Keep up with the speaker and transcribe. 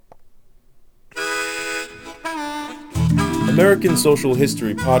American Social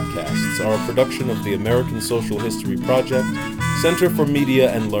History podcasts are a production of the American Social History Project, Center for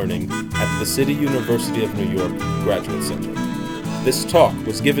Media and Learning at the City University of New York Graduate Center. This talk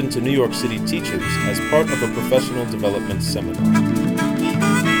was given to New York City teachers as part of a professional development seminar.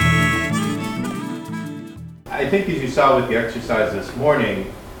 I think as you saw with the exercise this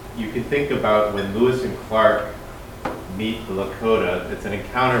morning, you could think about when Lewis and Clark meet the Lakota, it's an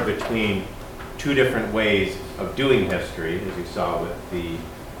encounter between two different ways of doing history, as you saw with the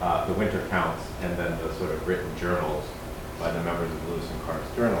winter counts and then the sort of written journals by the members of Lewis and Clark's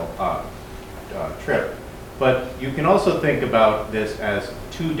trip. But you can also think about this as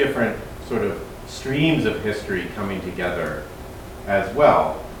two different sort of streams of history coming together as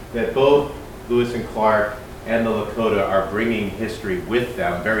well, that both Lewis and Clark and the Lakota are bringing history with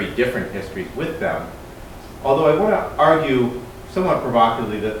them, very different histories with them. Although I want to argue somewhat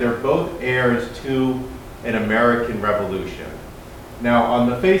provocatively that they're both heirs to an American Revolution. Now, on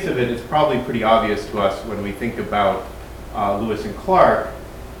the face of it, it's probably pretty obvious to us when we think about Lewis and Clark.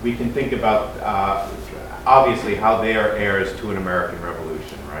 We can think about, obviously, how they are heirs to an American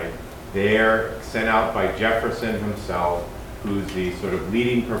Revolution, right? They're sent out by Jefferson himself, who's the sort of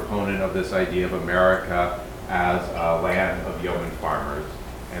leading proponent of this idea of America as a land of yeoman farmers.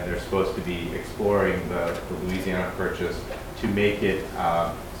 And they're supposed to be exploring the Louisiana Purchase to make it,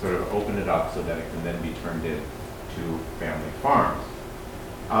 sort of open it up so that it can then be turned into family farms.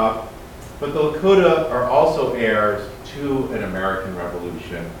 But the Lakota are also heirs to an American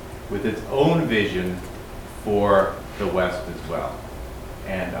Revolution with its own vision for the West as well.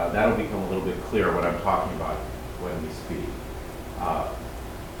 And that'll become a little bit clearer what I'm talking about when we speak.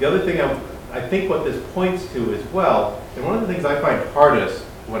 The other thing I think what this points to as well, and one of the things I find hardest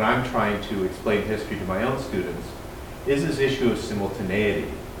when I'm trying to explain history to my own students, is this issue of simultaneity,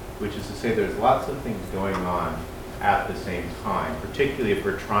 which is to say there's lots of things going on at the same time, particularly if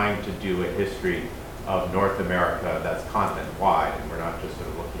we're trying to do a history of North America that's continent-wide, and we're not just sort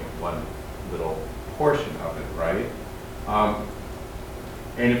of looking at one little portion of it, right?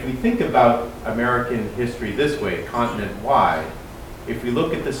 And if we think about American history this way, continent-wide, if we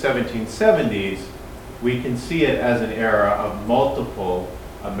look at the 1770s, we can see it as an era of multiple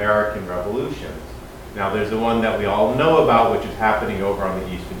American revolutions. Now, there's the one that we all know about, which is happening over on the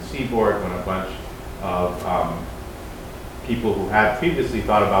eastern seaboard when a bunch of people who had previously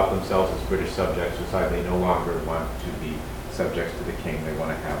thought about themselves as British subjects decide they no longer want to be subjects to the king. They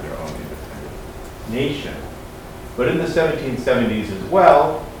want to have their own independent nation. But in the 1770s as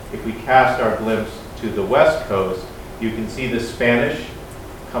well, if we cast our glimpse to the West Coast, you can see the Spanish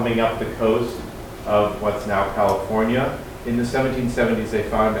coming up the coast of what's now California. In the 1770s, they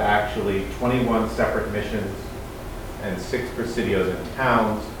found actually 21 separate missions and 6 presidios in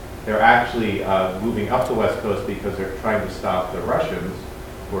towns. They're actually moving up the West Coast because they're trying to stop the Russians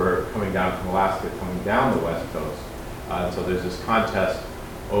who are coming down from Alaska, coming down the West Coast. So there's this contest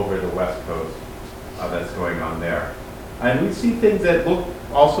over the West Coast that's going on there. And we see things that look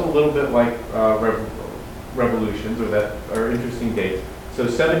also a little bit like revolutions, or that are interesting dates. So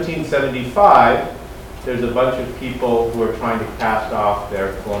 1775, there's a bunch of people who are trying to cast off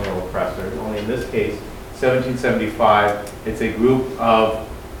their colonial oppressors. Only in this case, 1775, it's a group of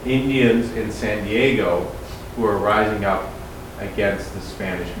Indians in San Diego who are rising up against the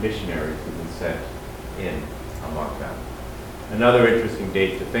Spanish missionaries who've been sent in among them. Another interesting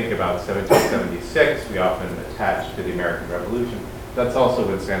date to think about, 1776, we often attach to the American Revolution. That's also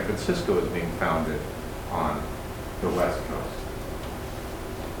when San Francisco is being founded on the West Coast.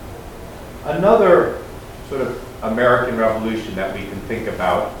 Another sort of American Revolution that we can think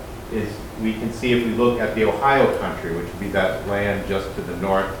about is, we can see if we look at the Ohio country, which would be that land just to the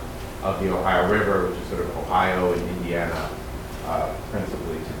north of the Ohio River, which is sort of Ohio and Indiana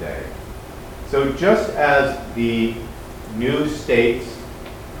principally today. So just as the new states,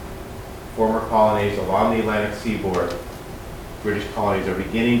 former colonies along the Atlantic seaboard, British colonies, are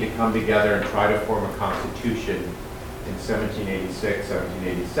beginning to come together and try to form a constitution in 1786,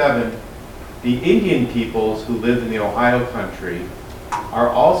 1787, the Indian peoples who lived in the Ohio country are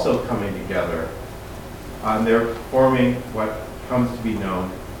also coming together, and they're forming what comes to be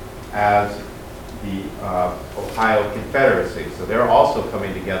known as the Ohio Confederacy. So they're also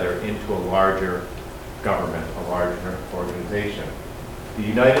coming together into a larger government, a larger organization. The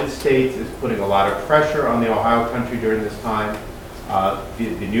United States is putting a lot of pressure on the Ohio country during this time.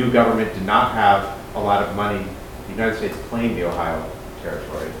 The new government did not have a lot of money. The United States claimed the Ohio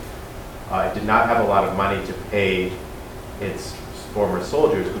territory. It did not have a lot of money to pay its former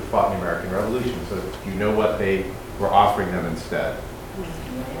soldiers who fought in the American Revolution. So you know what they were offering them instead?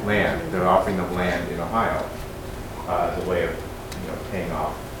 Land. They're offering them land in Ohio. as a way of paying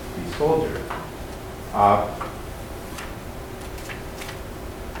off these soldiers.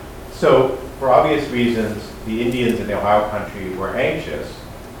 So, for obvious reasons, the Indians in the Ohio country were anxious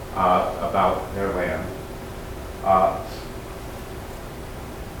about their land.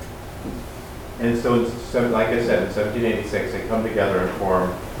 And so, like I said, in 1786, they come together and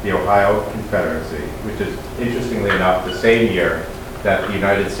form the Ohio Confederacy, which is, interestingly enough, the same year that the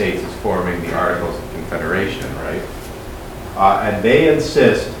United States is forming the Articles of Confederation, right? And they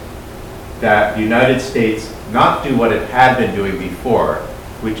insist that the United States not do what it had been doing before,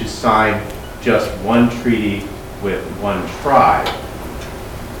 which is sign just one treaty with one tribe,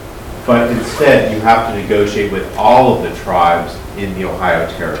 but instead you have to negotiate with all of the tribes in the Ohio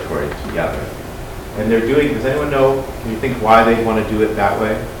Territory together. And they're doing, does anyone know, can you think why they want to do it that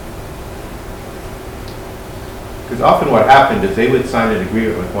way? Because often what happened is they would sign an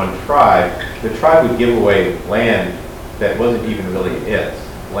agreement with one tribe. The tribe would give away land that wasn't even really its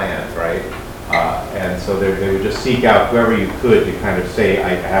land, right? And so they would just seek out whoever you could to kind of say, I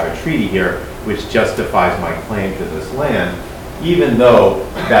have a treaty here which justifies my claim to this land, even though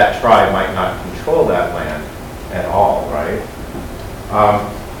that tribe might not control that land at all, right?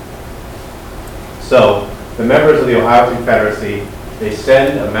 So the members of the Ohio Confederacy, they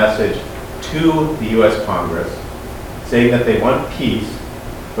send a message to the U.S. Congress saying that they want peace,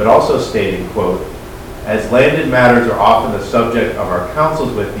 but also stating, quote, as landed matters are often the subject of our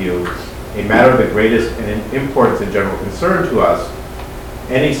councils with you, a matter of the greatest importance and general concern to us,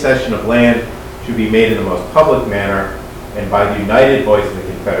 any cession of land should be made in the most public manner and by the united voice of the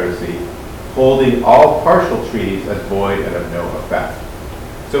Confederacy, holding all partial treaties as void and of no effect.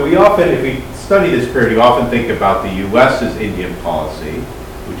 So we often, if we study this period, we often think about the U.S.'s Indian policy,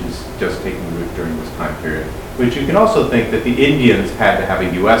 which is just taking root during this time period. But you can also think that the Indians had to have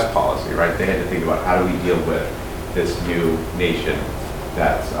a U.S. policy, right? They had to think about how do we deal with this new nation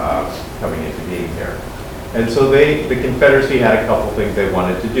that's coming into being here. And so the Confederacy had a couple things they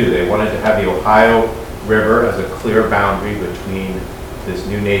wanted to do. They wanted to have the Ohio River as a clear boundary between this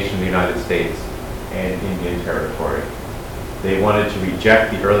new nation, the United States, and Indian Territory. They wanted to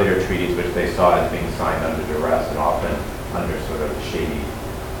reject the earlier treaties, which they saw as being signed under duress and often under sort of shady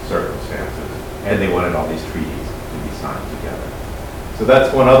circumstances. And they wanted all these treaties to be signed together. So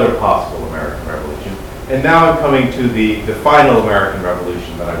that's one other possible American Revolution. And now I'm coming to the final American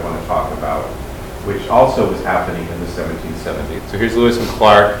Revolution that I want to talk about, which also was happening in the 1770s. So here's Lewis and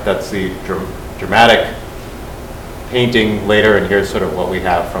Clark. That's the dramatic painting later, and here's sort of what we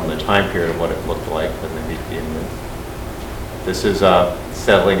have from the time period of what it looked like when they beat the Indians. This is a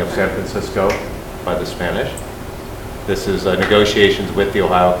settling of San Francisco by the Spanish. This is negotiations with the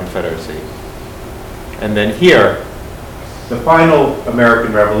Ohio Confederacy. And then here, the final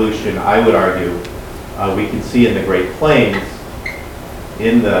American Revolution, I would argue, we can see in the Great Plains,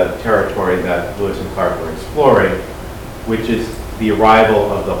 in the territory that Lewis and Clark were exploring, which is the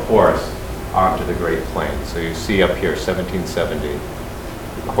arrival of the horse onto the Great Plains. So you see up here, 1770,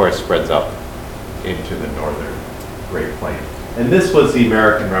 the horse spreads up into the northern Great Plains. And this was the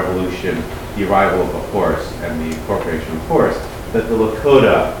American Revolution, the arrival of the horse and the incorporation of horse, that the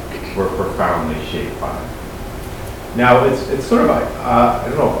Lakota were profoundly shaped by. Now, it's sort of, I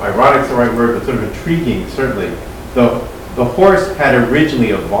don't know if ironic is the right word, but sort of intriguing, certainly. The horse had originally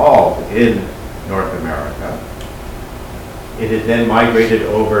evolved in North America. It had then migrated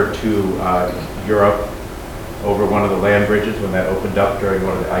over to Europe over one of the land bridges when that opened up during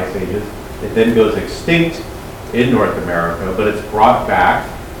one of the ice ages. It then goes extinct in North America, but it's brought back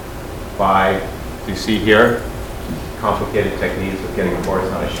by, you see here, complicated techniques of getting a horse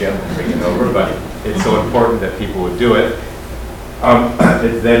on a ship and bringing it over, but it's so important that people would do it.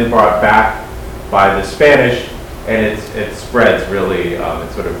 It's then brought back by the Spanish, and it spreads really,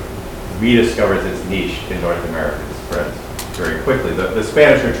 it sort of rediscovers its niche in North America. It spreads very quickly. The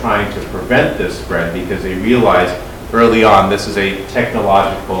Spanish are trying to prevent this spread because they realize early on this is a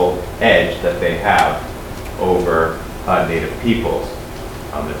technological edge that they have over native peoples.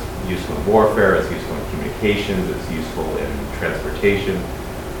 It's useful in warfare, it's useful in communications, it's useful in transportation.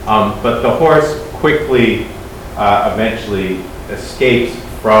 But the horse quickly, eventually escapes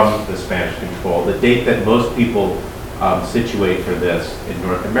from the Spanish control. The date that most people situate for this in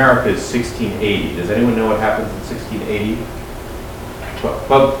North America is 1680. Does anyone know what happens in 1680?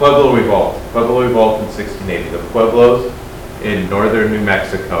 Pueblo Revolt. Pueblo Revolt in 1680. The Pueblos in northern New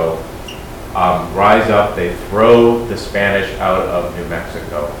Mexico rise up, they throw the Spanish out of New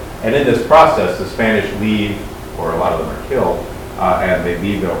Mexico. And in this process, the Spanish leave, or a lot of them are killed, and they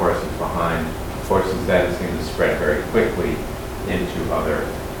leave their horses behind. Horses then seem to spread very quickly into other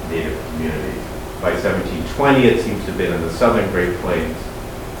native communities. By 1720, it seems to have been in the southern Great Plains.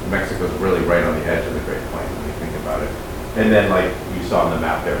 Mexico is really right on the edge of the Great Plains when you think about it. And then, like you saw on the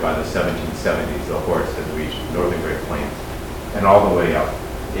map there, by the 1770s, the horse has reached northern Great Plains and all the way up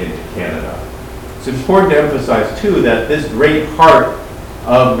into Canada. It's important to emphasize, too, that this great part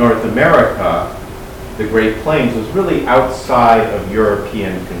of North America, the Great Plains, was really outside of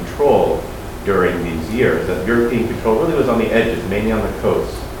European control during these years. That European control really was on the edges, mainly on the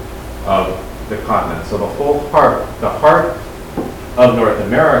coasts of the continent. So the heart of North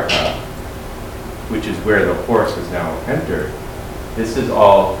America, which is where the horse has now entered, this is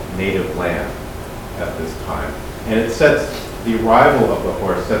all native land at this time. And it sets, the arrival of the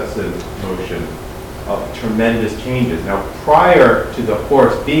horse sets in motion of tremendous changes. Now, prior to the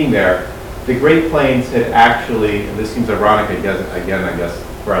horse being there, the Great Plains had actually, and this seems ironic again, I guess,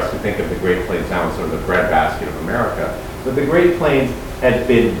 for us to think of the Great Plains now as sort of the breadbasket of America, but the Great Plains had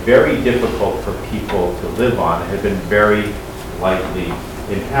been very difficult for people to live on. It had been very lightly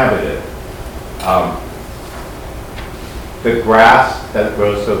inhabited. The grass that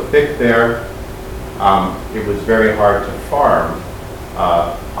grows so thick there, it was very hard to farm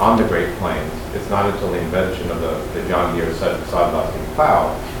on the Great Plains. It's not until the invention of the John Deere sod-busting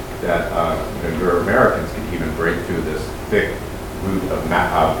plow that Euro-Americans could even break through this thick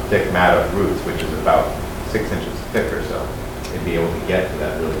thick mat of roots, which is about 6 inches thick or so, and be able to get to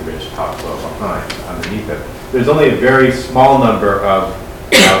that really rich topsoil behind, underneath it. There's only a very small number of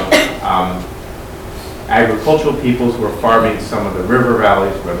agricultural peoples who are farming some of the river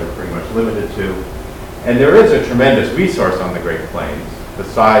valleys where they're pretty much limited to. And there is a tremendous resource on the Great Plains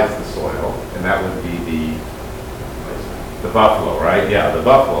besides the soil, and that would be the buffalo, right? Yeah, the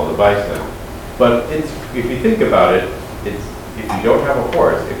buffalo, the bison. But if you think about it, if you don't have a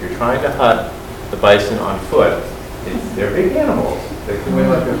horse, if you're trying to hunt the bison on foot, they're big animals. They can weigh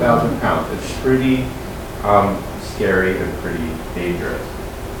like 1,000 pounds. It's pretty scary and pretty dangerous.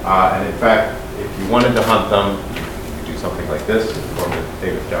 And in fact, if you wanted to hunt them, you could do something like this, from the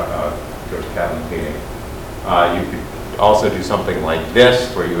famous George Catlin painting. You could also do something like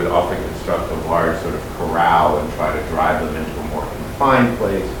this, where you would often construct a large sort of corral and try to drive them into a more confined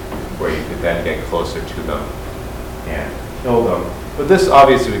place, where you could then get closer to them and kill them. But this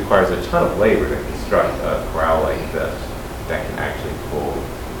obviously requires a ton of labor to construct a corral like this that can actually pull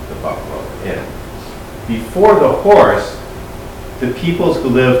the buffalo in. Before the horse, the peoples who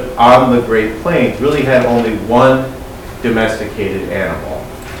lived on the Great Plains really had only one domesticated animal,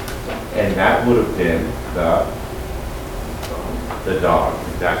 and that would have been the dog,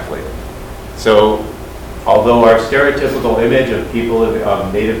 exactly. So, although our stereotypical image of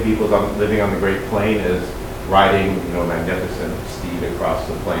native peoples living on the Great Plain is riding, a magnificent steed across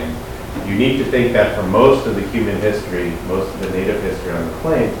the plain, you need to think that for most of the human history, most of the native history on the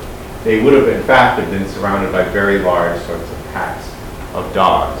plain, they would have in fact have been surrounded by very large sorts of packs of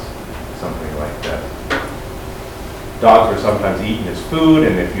dogs, something like this. Dogs were sometimes eaten as food,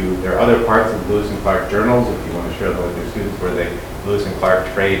 and there are other parts of Lewis and Clark journals, if you want to share them with your students, where Lewis and Clark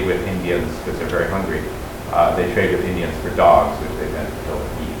trade with Indians because they're very hungry. They trade with Indians for dogs, which they then kill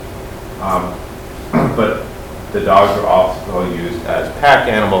and eat. But the dogs are also used as pack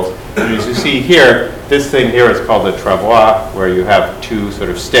animals. And as you see here, this thing here is called a travois, where you have two sort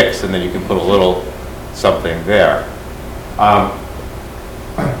of sticks, and then you can put a little something there.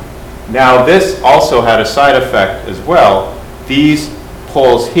 Now, this also had a side effect as well. These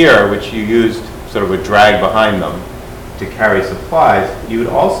poles here, which you used sort of a drag behind them to carry supplies, you would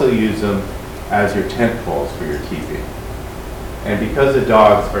also use them as your tent poles for your teepee. And because the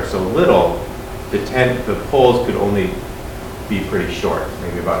dogs are so little, the poles could only be pretty short,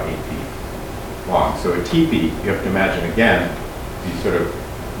 maybe about 8 feet long. So a teepee, you have to imagine again, these sort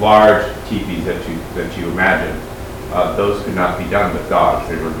of large teepees that you imagine, those could not be done with dogs.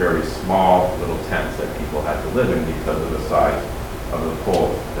 They were very small little tents that people had to live in because of the size of the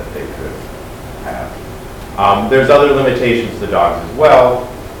poles that they could have. There's other limitations to dogs as well.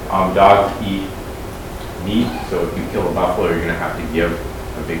 Dogs eat meat, so if you kill a buffalo, you're going to have to give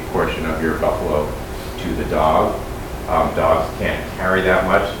a big portion of your buffalo to the dog. Dogs can't carry that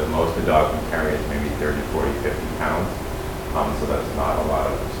much. The most a dog can carry is maybe 30, 40, 50 pounds. So that's not a lot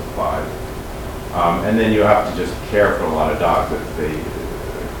of supplies. And then you have to just care for a lot of dogs.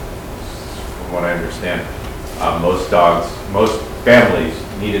 From what I understand, most families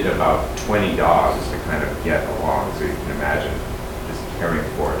needed about 20 dogs to kind of get along. So you can imagine just caring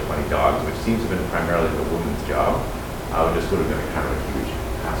for 20 dogs, which seems to have been primarily the woman's job. This would have been a kind of a huge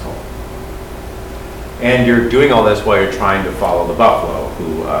hassle. And you're doing all this while you're trying to follow the buffalo,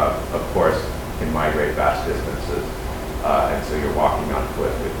 who, of course, can migrate vast distances. And so you're walking on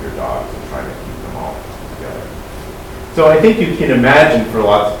foot with your dogs and trying to keep them So I think you can imagine for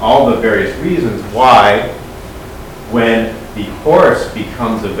all the various reasons why when the horse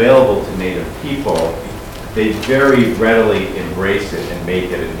becomes available to native people, they very readily embrace it and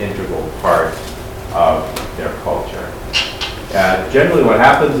make it an integral part of their culture. Generally what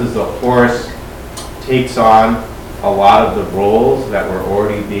happens is the horse takes on a lot of the roles that were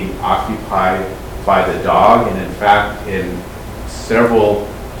already being occupied by the dog, and in fact in several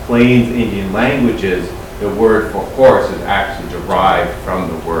Plains Indian languages the word for horse is actually derived from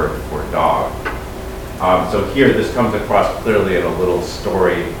the word for dog. So here this comes across clearly in a little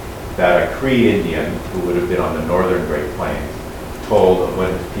story that a Cree Indian, who would have been on the northern Great Plains, told of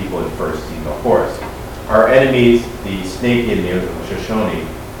when his people had first seen the horse. Our enemies, the Snake Indians, the Shoshone,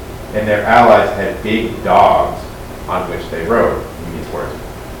 and their allies had big dogs on which they rode. These words,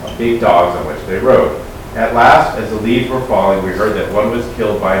 big dogs on which they rode. At last, as the leaves were falling, we heard that one was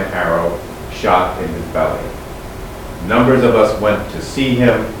killed by an arrow shot in his belly. Numbers of us went to see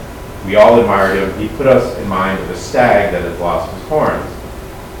him. We all admired him. He put us in mind of a stag that had lost his horns.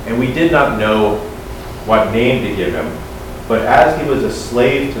 And we did not know what name to give him, but as he was a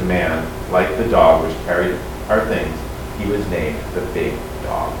slave to man, like the dog which carried our things, he was named the Big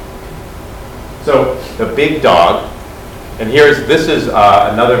Dog. So the Big Dog, and this is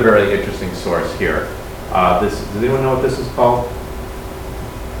another very interesting source here. Does anyone know what this is called?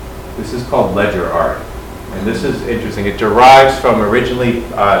 This is called ledger art. And this is interesting. It derives from originally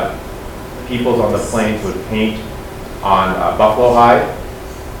peoples on the plains would paint on buffalo hide.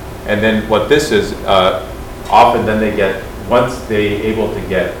 And then what this is, often then they get, once they're able to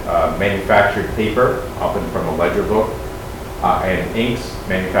get manufactured paper, often from a ledger book, and inks,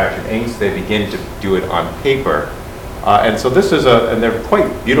 manufactured inks, they begin to do it on paper. And so this is and they're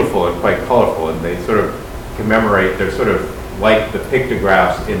quite beautiful and quite colorful, and they sort of commemorate, they're sort of like the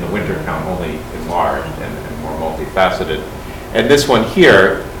pictographs in the winter count, only enlarged and more multifaceted. And this one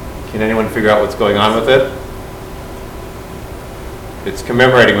here, can anyone figure out what's going on with it? It's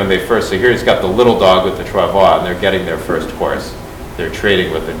commemorating when they first, so here it's got the little dog with the travois, and they're getting their first horse. They're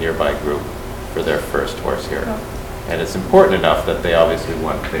trading with a nearby group for their first horse here. And it's important enough that they obviously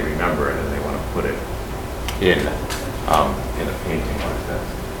they remember it and they want to put it in a painting like this.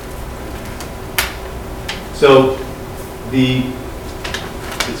 So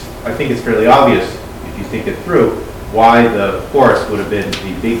I think it's fairly obvious, if you think it through, why the horse would have been,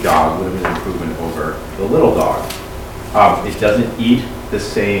 the big dog would have been an improvement over the little dog. It doesn't eat the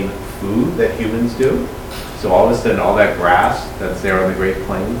same food that humans do. So all of a sudden, all that grass that's there on the Great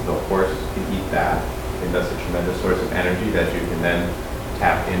Plains, the horse can eat that. And that's a tremendous source of energy that you can then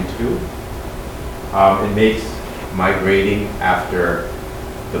tap into. It makes migrating after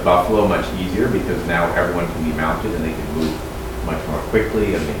the buffalo much easier because now everyone can be mounted and they can move much more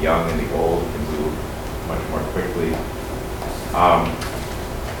quickly, and the young and the old can move much more quickly.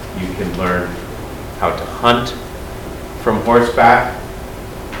 You can learn how to hunt from horseback,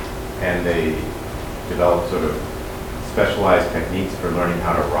 and they develop sort of specialized techniques for learning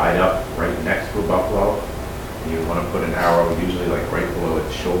how to ride up right next to a buffalo. And you want to put an arrow usually like right below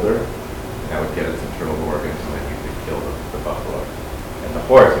its shoulder, and that would get its internal organs, and then you could kill the buffalo. And the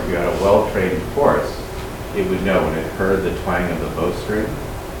horse, if you had a well-trained horse, it would know when it heard the twang of the bowstring,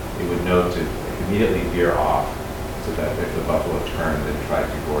 it would know to immediately veer off, so that if the buffalo turned and tried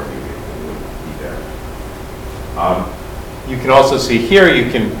to gore you, it wouldn't be there. You can also see here,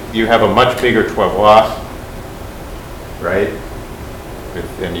 you have a much bigger travois, right?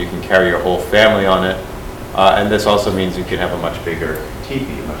 And you can carry your whole family on it. And this also means you can have a much bigger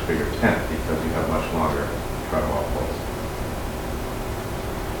teepee, a much bigger tent, because you have much longer travois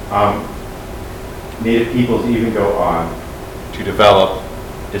poles. Native peoples even go on to develop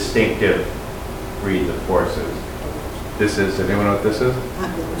distinctive breeds of horses. This is, does anyone know what this is?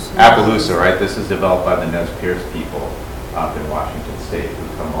 Appaloosa. Appaloosa, right? This is developed by the Nez Perce people up in Washington State, who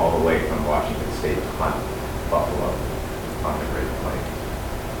come all the way from Washington State to hunt buffalo on the Great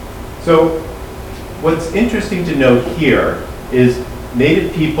Plains. So what's interesting to note here is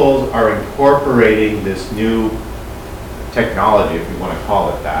Native peoples are incorporating this new technology, if you want to call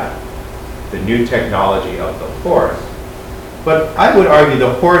it that, the new technology of the horse. But I would argue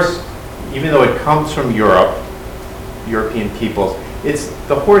the horse, even though it comes from Europe, European peoples,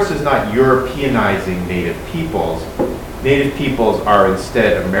 the horse is not Europeanizing Native peoples. Native peoples are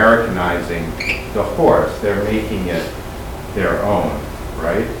instead Americanizing the horse. They're making it their own,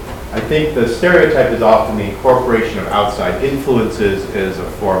 right? I think the stereotype is often the incorporation of outside influences is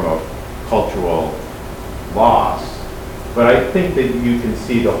a form of cultural loss. But I think that you can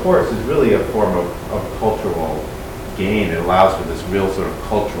see the horse is really a form of cultural gain. It allows for this real sort of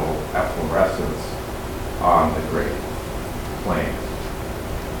cultural efflorescence on the Great Plains.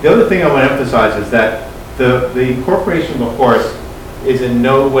 The other thing I want to emphasize is that the incorporation of the horse is in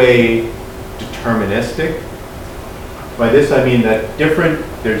no way deterministic. By this I mean that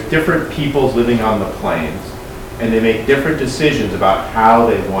there's different peoples living on the plains, and they make different decisions about how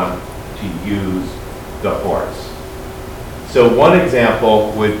they want to use the horse. So one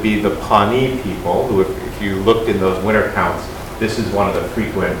example would be the Pawnee people, who if you looked in those winter counts, this is one of the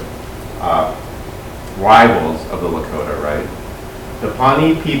frequent rivals of the Lakota, right? The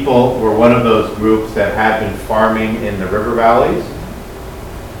Pawnee people were one of those groups that had been farming in the river valleys.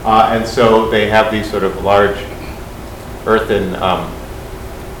 And so they have these sort of large earthen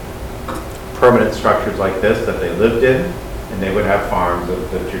permanent structures like this that they lived in, and they would have farms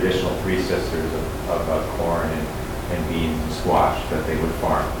of the traditional three sisters of corn and beans and squash that they would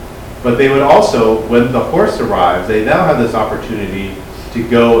farm. But they would also, when the horse arrives, they now have this opportunity to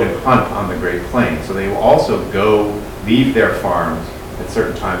go and hunt on the Great Plains. So they will also leave their farms at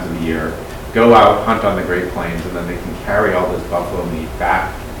certain times of the year, go out, hunt on the Great Plains, and then they can carry all this buffalo meat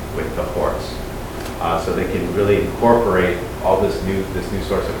back with the horse. So they can really incorporate all this new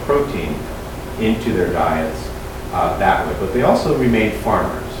source of protein into their diets that way. But they also remain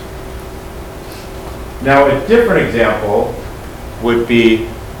farmers. Now, a different example would be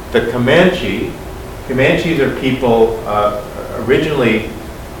the Comanche. Comanches are people originally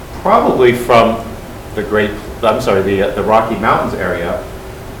probably from the Rocky Mountains area.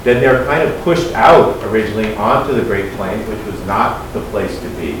 Then they're kind of pushed out originally onto the Great Plains, which was not the place to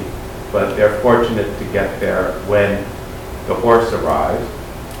be. But they're fortunate to get there when the horse arrives.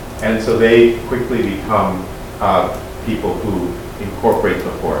 And so they quickly become people who incorporate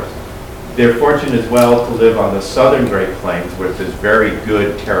the horse. They're fortunate as well to live on the southern Great Plains, where there's very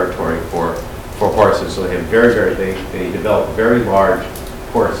good territory for horses. So they have they develop very large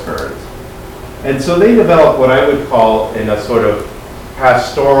horse herds. And so they develop what I would call in a sort of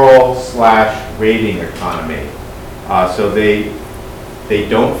pastoral / raiding economy. So they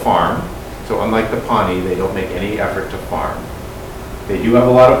don't farm. So unlike the Pawnee, they don't make any effort to farm. They do have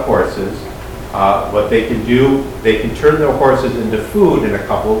a lot of horses. What they can do, they can turn their horses into food in a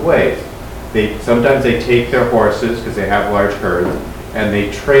couple of ways. Sometimes they take their horses, because they have large herds, and they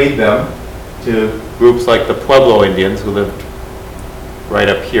trade them to groups like the Pueblo Indians, who lived right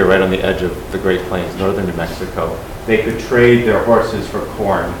up here, right on the edge of the Great Plains, northern New Mexico. They could trade their horses for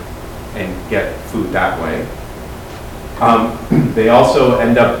corn and get food that way. They also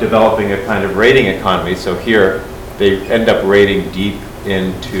end up developing a kind of raiding economy. So here, they end up raiding deep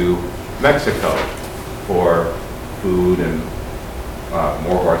into Mexico for food and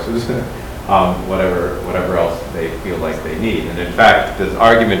more horses, whatever else they feel like they need. And in fact, this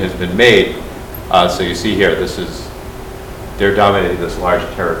argument has been made. So you see here, they're dominating this large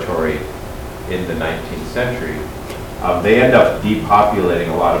territory in the 19th century. They end up depopulating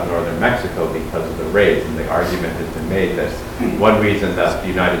a lot of northern Mexico because of the raids, and the argument has been made that one reason that the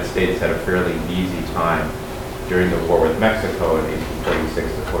United States had a fairly easy time during the war with Mexico in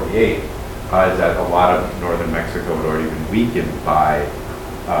 1846 to 48 is that a lot of northern Mexico had already been weakened by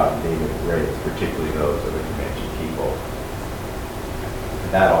native raids, particularly those of the Comanche people.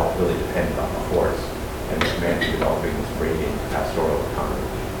 And that all really depended on the horse and the Comanche developing this raiding pastoral economy.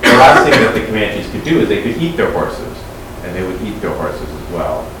 The last thing that the Comanches could do is they could eat their horses, and they would eat their horses as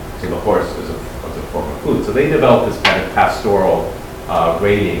well. So the horse was a form of food. So they developed this kind of pastoral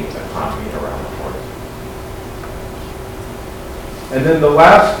raiding economy around the horse. And then the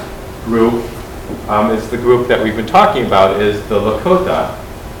last group is the group that we've been talking about, is the Lakota,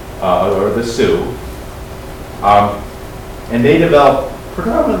 or the Sioux. And they developed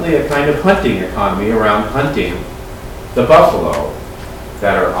predominantly a kind of hunting economy around hunting the buffalo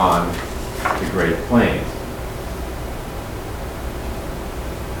that are on the Great Plains.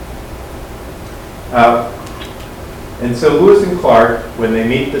 And so Lewis and Clark, when they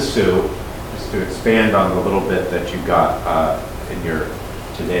meet the Sioux, just to expand on the little bit that you got in your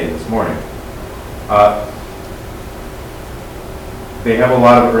today this morning, they have a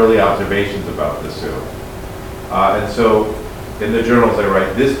lot of early observations about the Sioux. And so in the journals they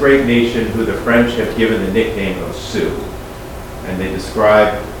write, "This great nation who the French have given the nickname of Sioux." And they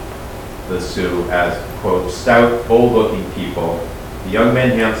describe the Sioux as, quote, "stout, bold-looking people, the young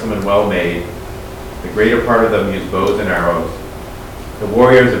men handsome and well-made. The greater part of them use bows and arrows. The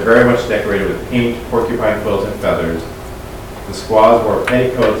warriors are very much decorated with paint, porcupine quills, and feathers. The squaws wore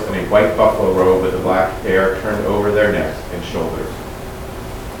petticoats and a white buffalo robe with the black hair turned over their necks and shoulders."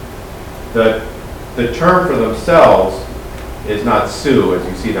 The term for themselves is not Sioux, as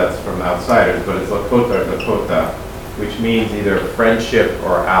you see that's from outsiders, but it's Lakota, which means either friendship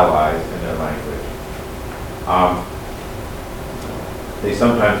or allies in their language. They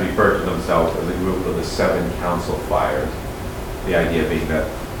sometimes refer to themselves as a group of the 7 council fires. The idea being that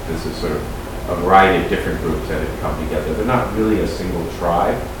this is sort of a variety of different groups that have come together. They're not really a single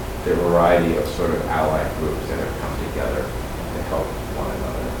tribe. They're a variety of sort of allied groups that have come together to help one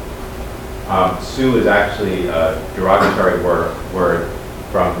another. Sioux is actually a derogatory word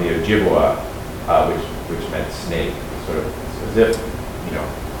from the Ojibwa, which meant snake. Sort of as if, you know,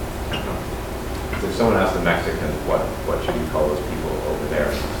 if someone asked the Mexicans what should you call those people over there,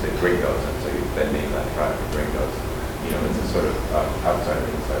 they say gringos, and so you then name that tribe the gringos. You know, it's a sort of outsider,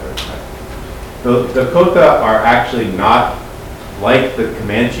 insider type. The Lakota are actually not like the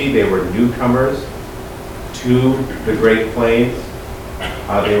Comanche. They were newcomers to the Great Plains.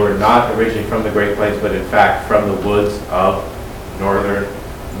 They were not originally from the Great Plains, but in fact from the woods of northern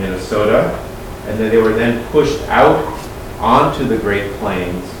Minnesota. And then they were then pushed out onto the Great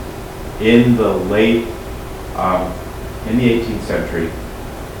Plains in the late, in the 18th century,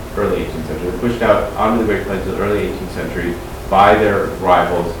 early 18th century. They were pushed out onto the Great Plains in the early 18th century by their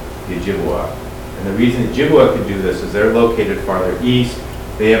rivals, the Ojibwa. And the reason the Ojibwa can do this is they're located farther east.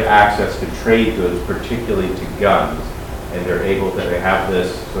 They have access to trade goods, particularly to guns, and they have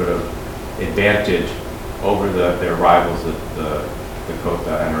this sort of advantage over their rivals, the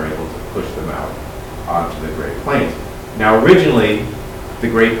Dakota, and are able to push them out onto the Great Plains. Now, originally, the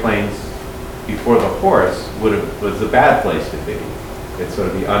Great Plains, before the horse, was a bad place to be. It's sort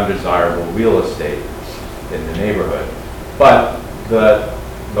of the undesirable real estate in the neighborhood. But the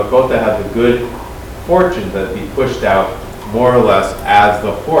Lakota had the good fortune that be pushed out more or less as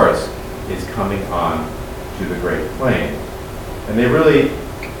the horse is coming on to the Great Plains. And they really,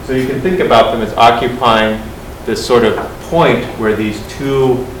 so you can think about them as occupying this sort of point where these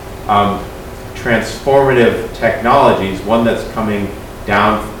two transformative technologies, one that's coming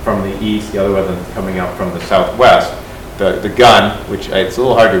down from the east, the other one that's coming out from the southwest. The gun, which it's a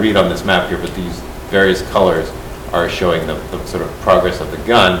little hard to read on this map here, but these various colors are showing the sort of progress of the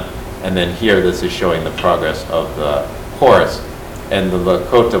gun. And then here, this is showing the progress of the horse. And the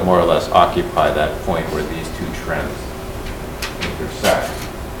Lakota more or less occupy that point where these two trends intersect.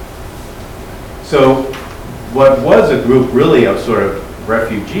 So what was a group really of sort of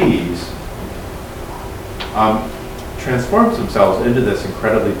refugees transforms themselves into this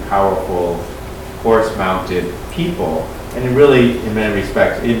incredibly powerful horse-mounted people, and it really, in many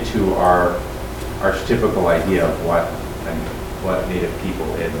respects, into our typical idea of what Native people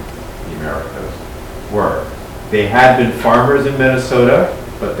in the Americas were. They had been farmers in Minnesota,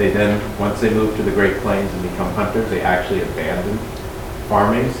 but they then, once they moved to the Great Plains and become hunters, they actually abandoned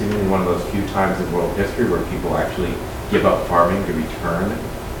farming, seemingly one of those few times in world history where people actually give up farming to return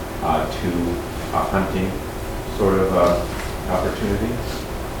to hunting sort of opportunity.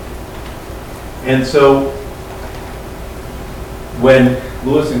 And so when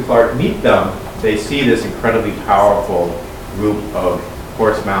Lewis and Clark meet them, they see this incredibly powerful group of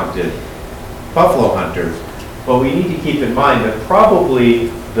horse-mounted buffalo hunters. But we need to keep in mind that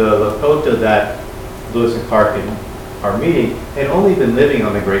probably the Lakota that Lewis and Clark are meeting had only been living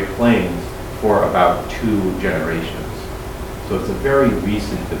on the Great Plains for about 2 generations. So it's a very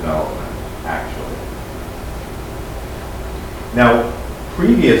recent development, actually. Now,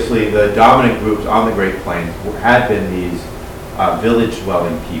 previously, the dominant groups on the Great Plains had been these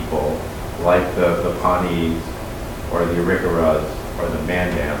village-dwelling people, like the Pawnees, or the Arikaras, or the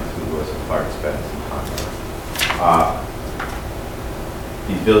Mandans, who Lewis and Clark spent some time with.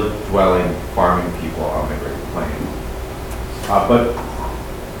 These village-dwelling farming people on the Great Plains. But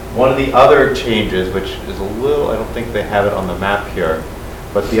one of the other changes, which is a little, I don't think they have it on the map here,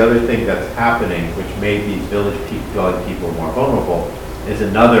 but the other thing that's happening, which made these village-dwelling people more vulnerable, is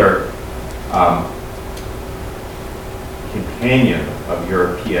another companion of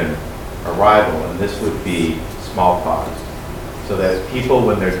European arrival, and this would be smallpox. So that people,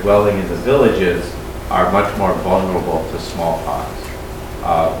 when they're dwelling in the villages, are much more vulnerable to smallpox.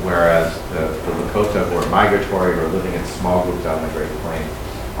 Whereas the Lakota, who are migratory or living in small groups out in the Great Plains,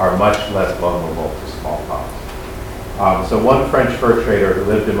 are much less vulnerable to smallpox. So one French fur trader who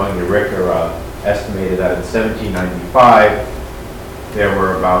lived among the Arikara estimated that in 1795, there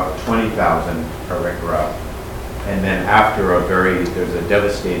were about 20,000 Arikara. And then after there's a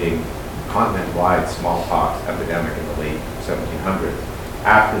devastating continent-wide smallpox epidemic in the late 1700s.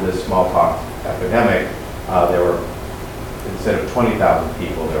 After the smallpox epidemic, there were, instead of 20,000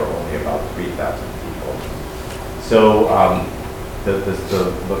 people, there were only about 3,000 people. So the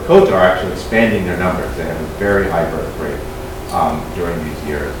Lakota are actually expanding their numbers. They have a very high birth rate during these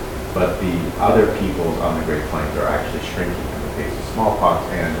years. But the other peoples on the Great Plains are actually shrinking in the face of smallpox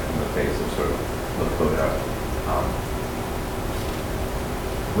and in the face of sort of Lakota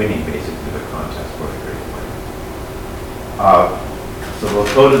winning basically the contest for the Great Plains. So the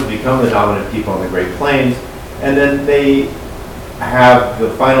Lakotas become the dominant people on the Great Plains, and then they have the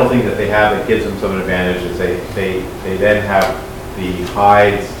final thing that they have that gives them some advantage is they then have the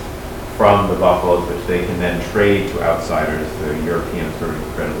hides from the buffaloes, which they can then trade to outsiders. The Europeans are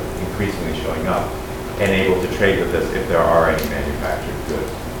increasingly showing up and able to trade with us if there are any manufactured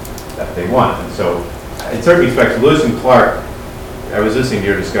goods that they want. And so, in certain respects, Lewis and Clark, I was listening to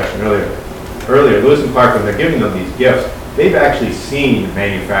your discussion earlier, Lewis and Clark, when they're giving them these gifts, they've actually seen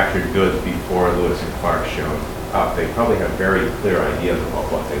manufactured goods before Lewis and Clark showed up. They probably have very clear ideas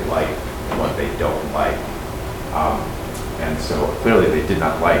about what they like and what they don't like. And so clearly they did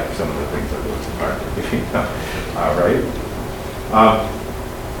not like some of the things that Lewis and Clark were giving them, right?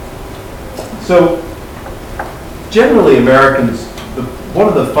 So generally Americans, one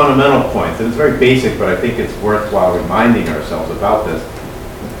of the fundamental points, and it's very basic, but I think it's worthwhile reminding ourselves about this,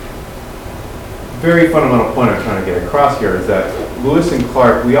 very fundamental point I'm trying to get across here is that Lewis and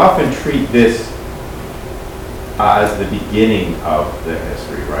Clark, we often treat this as the beginning of the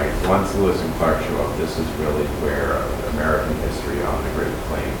history, right? Once Lewis and Clark show up, this is really where American history on the Great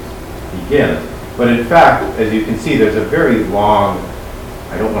Plains begins. But in fact, as you can see, there's a very long,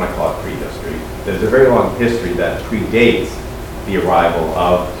 I don't want to call it prehistory, there's a very long history that predates the arrival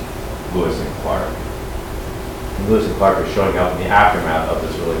of Lewis and Clark. And Lewis and Clark are showing up in the aftermath of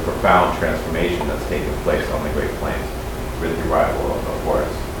this really profound transformation that's taken place on the Great Plains with the arrival of the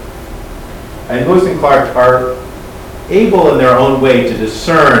horse. And Lewis and Clark are able in their own way to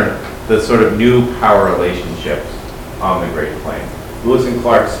discern the sort of new power relationships on the Great Plains. Lewis and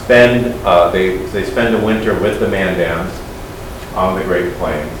Clark spend they spend a winter with the Mandans on the Great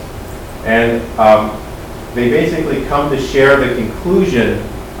Plains, and they basically come to share the conclusion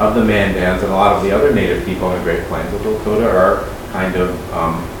of the Mandans and a lot of the other native people on the Great Plains. The Lakota are kind of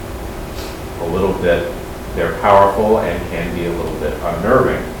a little bit, they're powerful and can be a little bit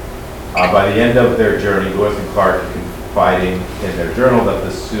unnerving. By the end of their journey, Lewis and Clark are confiding in their journal that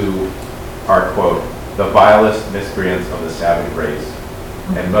the Sioux are, quote, the vilest miscreants of the savage race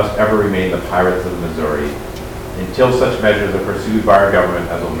and must ever remain the pirates of the Missouri until such measures are pursued by our government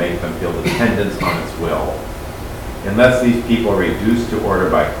as will make them feel dependence on its will. Unless these people are reduced to order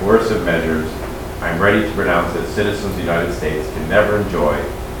by coercive measures, I am ready to pronounce that citizens of the United States can never enjoy,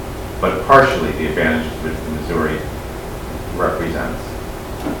 but partially, the advantages which the Missouri represents.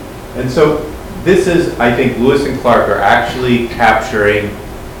 And so this is, I think, Lewis and Clark are actually capturing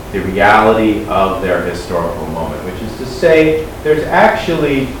the reality of their historical moment, which is to say there's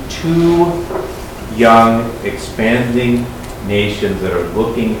actually two young, expanding nations that are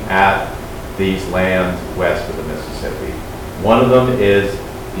looking at these lands west of the Mississippi. One of them is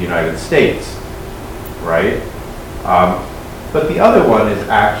the United States, right? But the other one is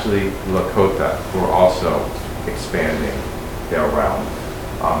actually Lakota, who are also expanding their realm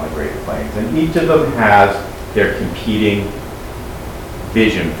on the Great Plains. And each of them has their competing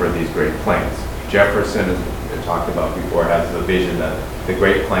vision for these Great Plains. Jefferson, as we talked about before, has the vision that the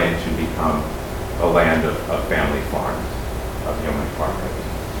Great Plains should become a land of family farms, of yeoman farmers.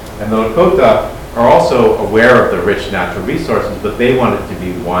 And the Lakota are also aware of the rich natural resources, but they want it to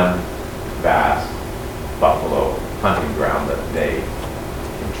be one vast buffalo hunting ground that they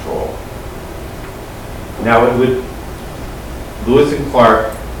control. Now, Lewis and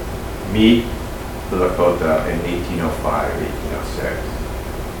Clark meet the Lakota in 1805, 1806.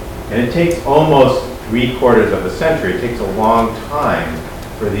 And it takes almost 3/4 of a century, it takes a long time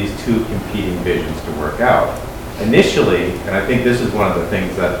for these two competing visions to work out. Initially, and I think this is one of the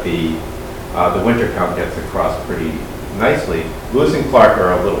things that the winter count gets across pretty nicely, Lewis and Clark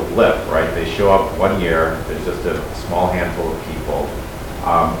are a little blip, right? They show up one year, there's just a small handful of people,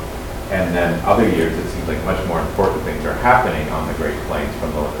 and then other years it seems like much more important things are happening on the Great Plains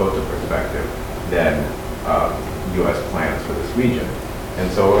from the Lakota perspective than U.S. plans for this region. And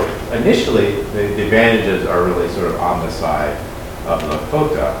so initially, the advantages are really sort of on the side of the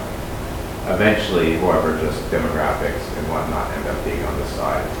Lakota. Eventually, however, just demographics and whatnot end up being on the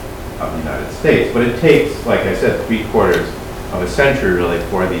side of the United States. But it takes, like I said, 3/4 of a century really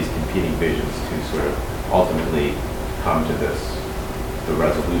for these competing visions to sort of ultimately come to the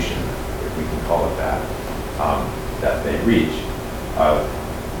resolution, if we can call it that, that they reach.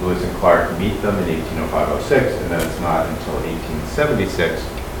 Lewis and Clark meet them in 1805-06, and then it's not until 1876.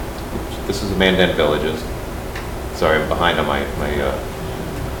 This is the Mandan villages. Sorry, I'm behind on my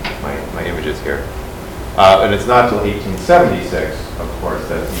images here. And it's not until 1876, of course,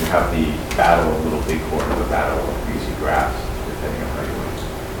 that you have the Battle of Little Bighorn, or the Battle of Greasy Grass, depending on how you want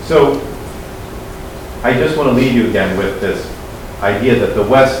it. So I just want to leave you again with this idea that the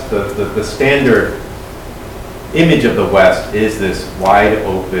West, the standard image of the West is this wide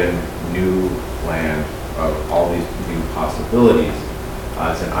open new land of all these new possibilities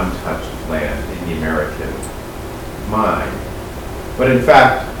as an untouched land in the American mind. But in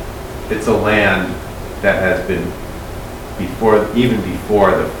fact, it's a land that has been, even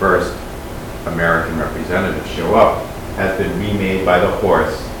before the first American representatives show up, has been remade by the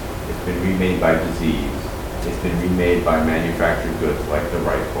horse, it's been remade by disease, it's been remade by manufactured goods like the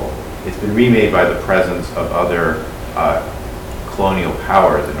rifle, it's been remade by the presence of other colonial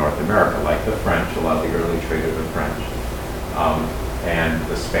powers in North America, like the French, a lot of the early trade of the French, and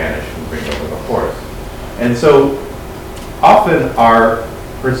the Spanish who bring over the horse. And so often our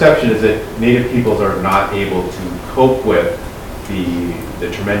perception is that Native peoples are not able to cope with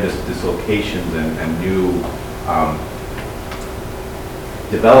the tremendous dislocations and new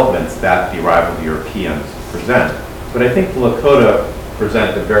developments that the arrival of the Europeans present. But I think the Lakota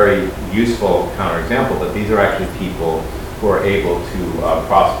present a very useful counterexample that these are actually people who are able to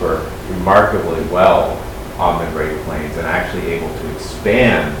prosper remarkably well on the Great Plains and actually able to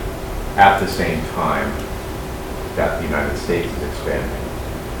expand at the same time that the United States is expanding.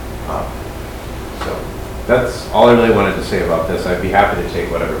 So that's all I really wanted to say about this. I'd be happy to take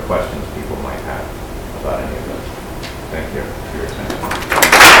whatever questions